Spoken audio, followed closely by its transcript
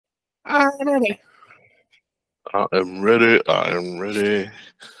I'm ready. I am ready. I am ready.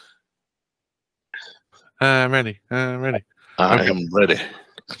 I'm ready. I'm ready. I Okay. am ready.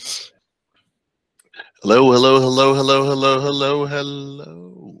 Hello, hello, hello, hello, hello, hello,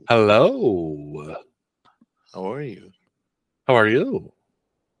 hello. Hello. How are you? How are you?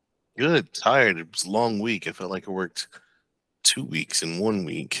 Good. Tired. It was a long week. I felt like I worked 2 weeks in 1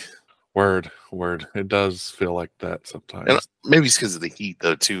 week. Word. It does feel like that And sometimes. maybe it's because of the heat,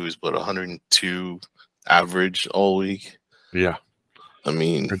 though, too. It's about 102 average all week. Yeah. I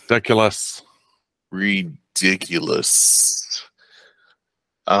mean, Ridiculous. ridiculous.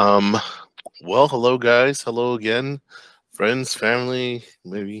 Well, hello, guys. Hello again. Friends, family,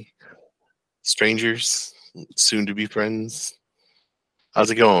 maybe strangers, soon to be friends. How's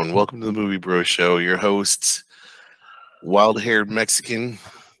it going? Welcome to the Movie Bro Show. Your host, wild haired Mexican,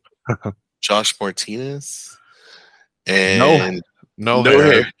 Josh Martinez, No and no no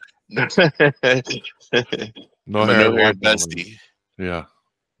hair. hair. My No hair no hair white woman. bestie, Yeah.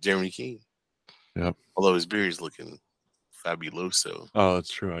 Jeremy King. Yep. Although his beard's looking fabuloso. Oh,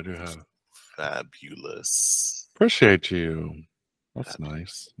 it's true. I do have. Fabulous. Appreciate you. That's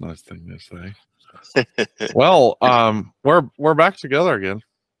nice. Nice thing to say. Well, we're back together again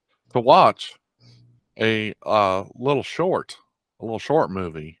to watch a little short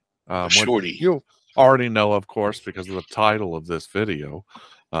movie, A which shorty. you already know, of course, because of the title of this video,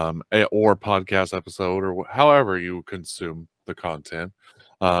 or podcast episode, or however you consume the content.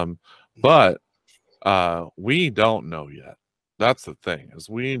 But we don't know yet. That's the thing, is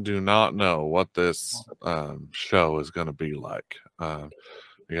we do not know what this show is going to be like,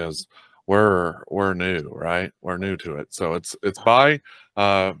 because we're new, right? We're new to it, so it's by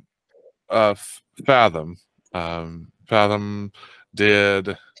uh, Phathom. Phathom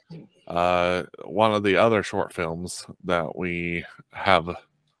did one of the other short films that we have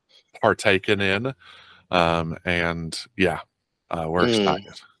partaken in, and yeah, we're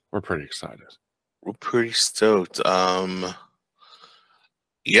excited. We're pretty excited. We're pretty stoked.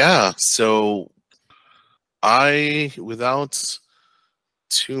 Yeah, so without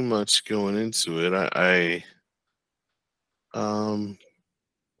too much going into it,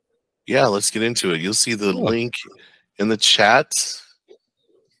 yeah, let's get into it. You'll see the link in the chat,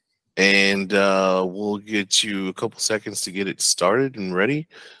 and we'll get you a couple seconds to get it started and ready.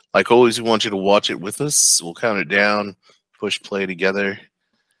 Like always, we want you to watch it with us. We'll count it down, push play together,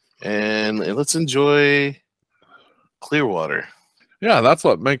 and let's enjoy Clearwater. Yeah, that's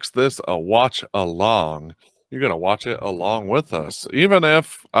what makes this a watch along. You're going to watch it along with us. Even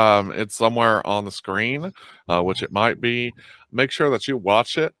if it's somewhere on the screen, which it might be, make sure that you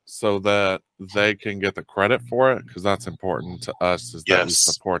watch it so that they can get the credit for it, because that's important to us, is that you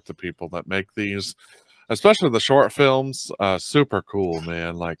support the people that make these, especially the short films. Super cool,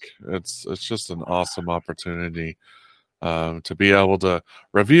 man. Like, it's just an awesome opportunity to be able to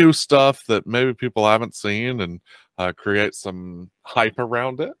review stuff that maybe people haven't seen, and create some hype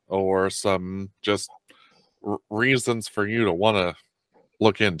around it, or some just reasons for you to want to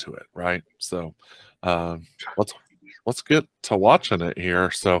look into it, right? So let's get to watching it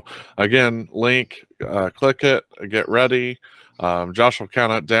here. So again, link, click it, get ready. Josh will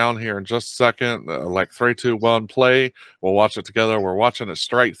count it down here in just a second, like 3, 2, 1, play. We'll watch it together. We're watching it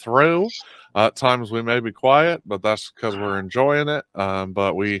straight through. At times we may be quiet, but that's because we're enjoying it.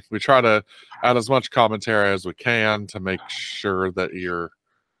 But we try to add as much commentary as we can to make sure that you're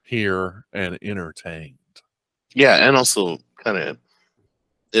here and entertained. Yeah, and also kind of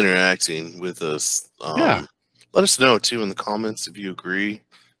interacting with us. Yeah. Let us know too in the comments if you agree,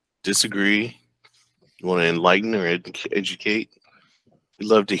 disagree, you want to enlighten or educate. We'd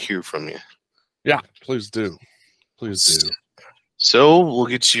love to hear from you. Yeah, please do. Please do. So we'll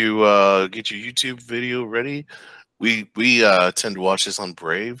get your YouTube video ready. We tend to watch this on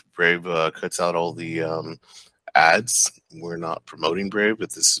Brave. Brave cuts out all the ads. We're not promoting Brave,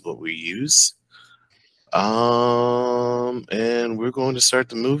 but this is what we use. And we're going to start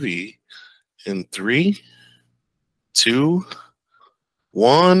the movie in 3, 2,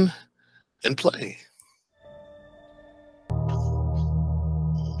 1, and play.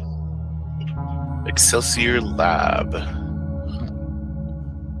 Excelsior Lab.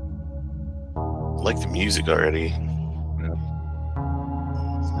 I like the music already. Yeah.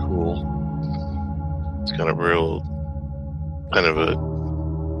 It's cool. It's kind of real, kind of a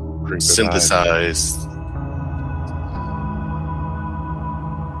synthesized.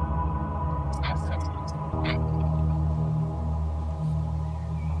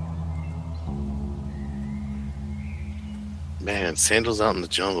 Man, sandals out in the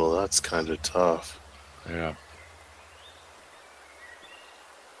jungle, that's kind of tough. Yeah.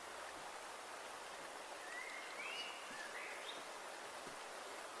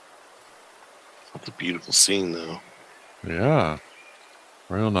 That's a beautiful scene, though. Yeah.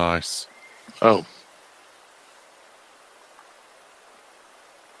 Real nice. Oh.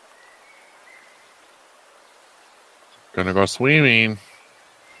 Gonna go swimming.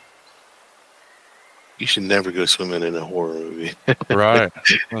 You should never go swimming in a horror movie. Right.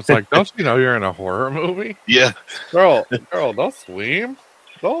 It's like, don't you know you're in a horror movie? Yeah. Girl, don't swim.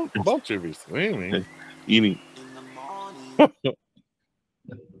 Don't you be swimming. You need...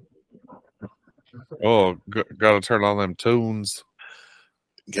 Oh, gotta turn on them tunes.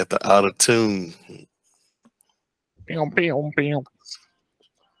 Got the out of tune. Pew, pew, pew.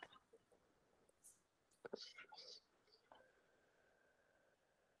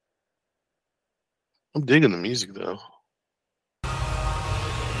 I'm digging the music, though.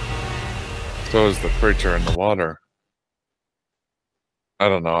 So is the creature in the water. I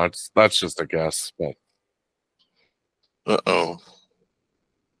don't know. That's just a guess, but Uh-oh.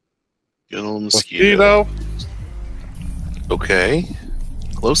 Good old mosquito. Okay.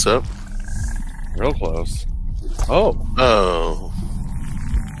 Close up. Real close. Oh. Oh.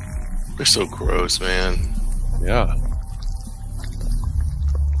 They're so gross, man. Yeah.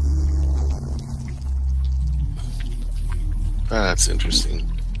 That's interesting.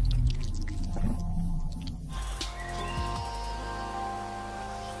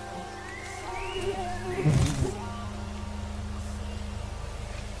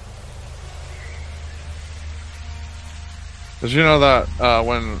 Did you know that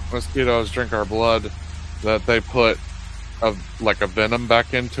when mosquitoes drink our blood, that they put a venom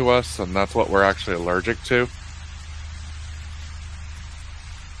back into us, and that's what we're actually allergic to?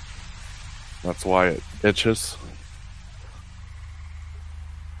 That's why it itches.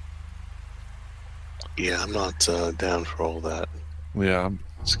 Yeah, I'm not down for all that. Yeah.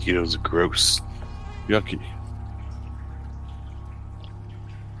 Mosquitoes are gross. Yucky.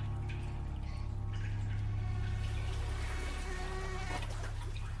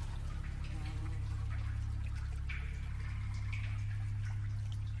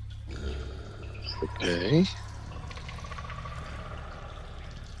 Okay.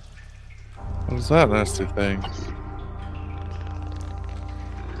 What is that nasty thing?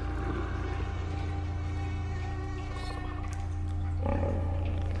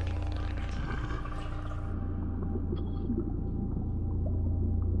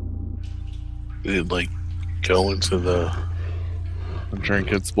 Did it, like, go into the...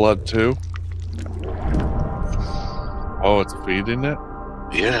 Drink its blood, too? Oh, it's feeding it?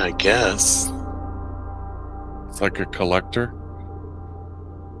 Yeah, I guess. It's like a collector?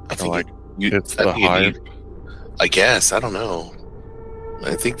 I think like it's the hive? I guess. I don't know.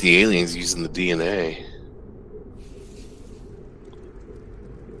 I think the alien's using the DNA.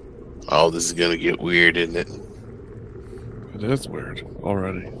 Oh, this is gonna get weird, isn't it? It is weird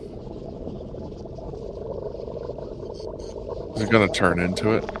already. Is it gonna turn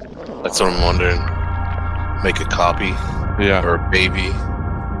into it? That's what I'm wondering. Make a copy? Yeah. Or a baby?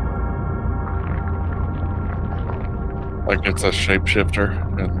 Like it's a shapeshifter,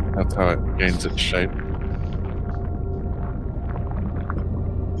 and that's how it gains its shape.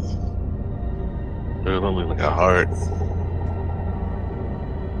 It don't look like a heart.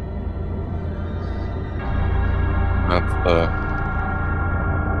 That's the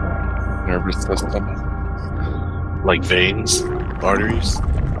nervous system. Like veins? Arteries?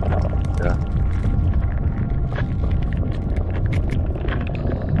 Yeah.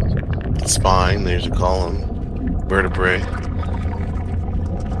 Spine, there's a column. Vertebrae.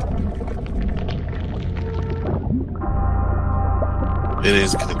 It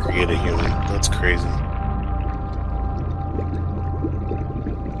is going to create a human. That's crazy.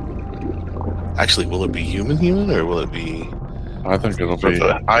 Actually, will it be human, or will it be... I think it'll be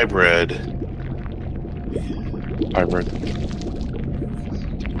hybrid.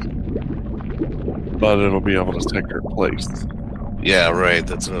 But it'll be able to take her place. Yeah, right.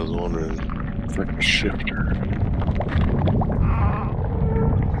 That's what I was wondering. It's like a shifter.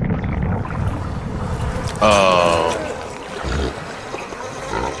 Oh.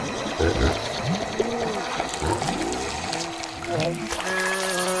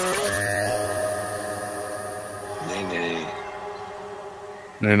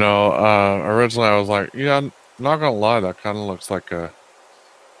 You know, originally I was like, yeah, I'm not gonna lie, that kind of looks like a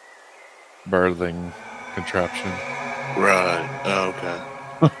birthing contraption. Right. Oh,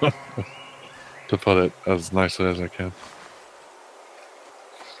 okay. To put it as nicely as I can.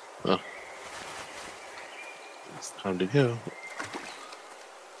 Huh. It's time to go.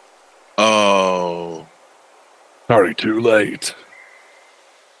 Oh. Already too late.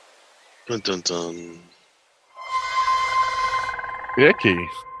 Dun dun dun. Icky.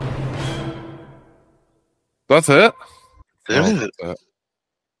 That's it. That's Oh, it.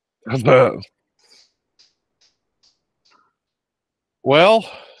 that's it. Well,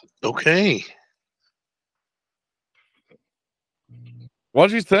 Okay. what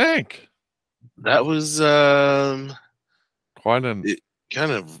do you think? That was Quite an it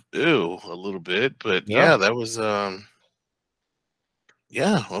kind of ew a little bit, but yeah. yeah, that was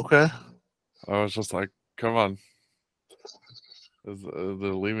yeah, okay. I was just like, come on, did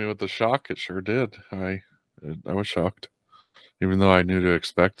it leave me with the shock? It sure did. I was shocked, even though I knew to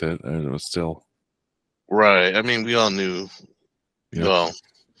expect it, and it was still Right. I mean, we all knew. yep. Well,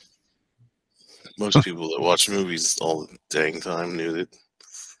 most people that watch movies all the dang time knew that.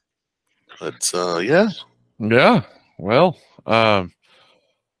 But yeah, Yeah. Well, Phathom,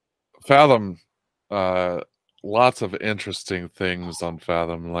 uh, lots of interesting things on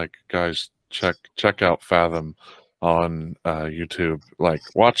Phathom. Like, guys, check out Phathom on YouTube. Like,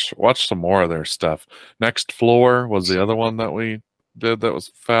 watch some more of their stuff. Next Floor was the other one that we did that was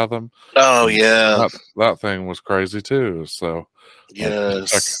Phathom. oh yeah, That thing was crazy too. So,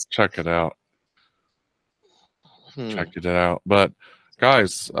 yes. check it out. Hmm. Check it out. But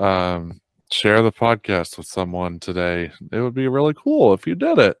guys, share the podcast with someone today. It would be really cool if you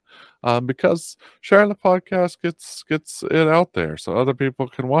did it, because sharing the podcast gets it out there so other people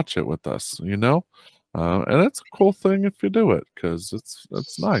can watch it with us. You know, and it's a cool thing if you do it because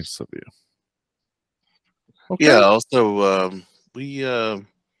it's nice of you. Okay. Yeah. Also, we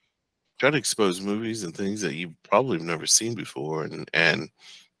try to expose movies and things that you probably have never seen before, and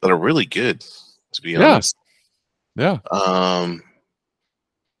that are really good. To be Yeah. honest. Yeah.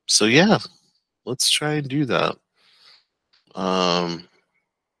 So yeah, let's try and do that.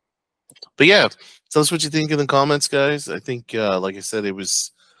 But yeah, tell us what you think in the comments, guys. I think, like I said, it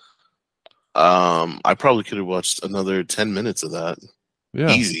was. I probably could have watched another 10 minutes of that, Yeah.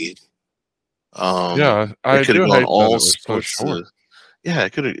 easy. Yeah. It I could have do gone hate that all it was so sorts short. of. Yeah,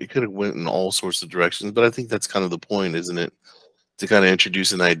 it could have went in all sorts of directions. But I think that's kind of the point, isn't it? To kind of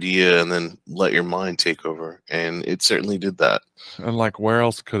introduce an idea and then let your mind take over, and it certainly did that. And like, where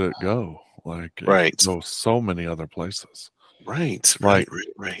else could it go? Like, it Right, could go so many other places. right, Like,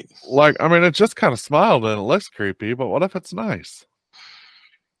 right. I mean, it just kind of smiled and it looks creepy, but what if it's nice?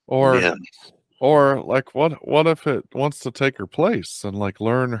 Or Yeah, like what if it wants to take her place and like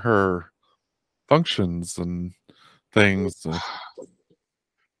learn her functions and things,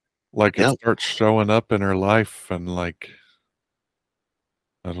 like it yeah, starts showing up in her life and like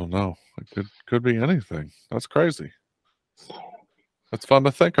I don't know, it could be anything. That's crazy. It's fun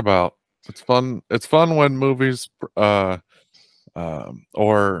to think about. It's fun when movies or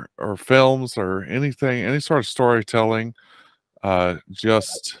films or anything, any sort of storytelling,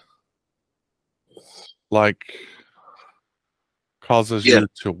 just like causes yeah, you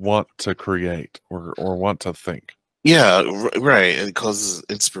to want to create or want to think. yeah. Right. It causes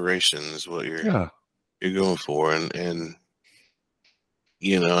inspiration is what Yeah. you're going for, and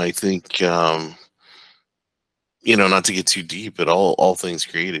I think not to get too deep, but all things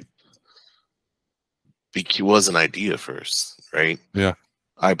created was an idea first, right? Yeah.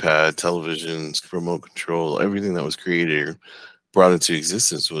 iPad, televisions, remote control, everything that was created or brought into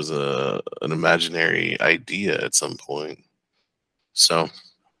existence was an imaginary idea at some point. So,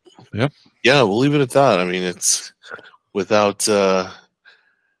 Yep. yeah, we'll leave it at that. I mean, it's without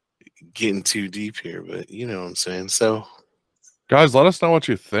getting too deep here, but you know what I'm saying. So, Guys, let us know what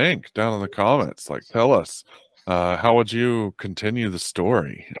you think down in the comments. Like, tell us, how would you continue the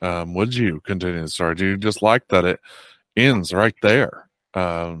story? Would you continue the story? Do you just like that it ends right there?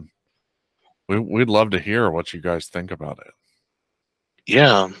 We'd love to hear what you guys think about it.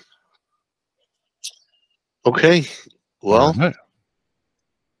 yeah. Okay. All Well, right.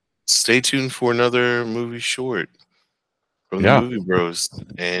 stay tuned for another movie short from the Yeah. Movie Bros.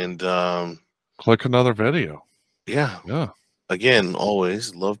 And Click another video. yeah, Yeah. again,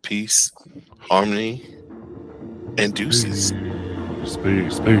 always love, peace, harmony, and deuces.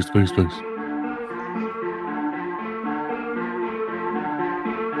 Peace. Peace. Peace. Peace.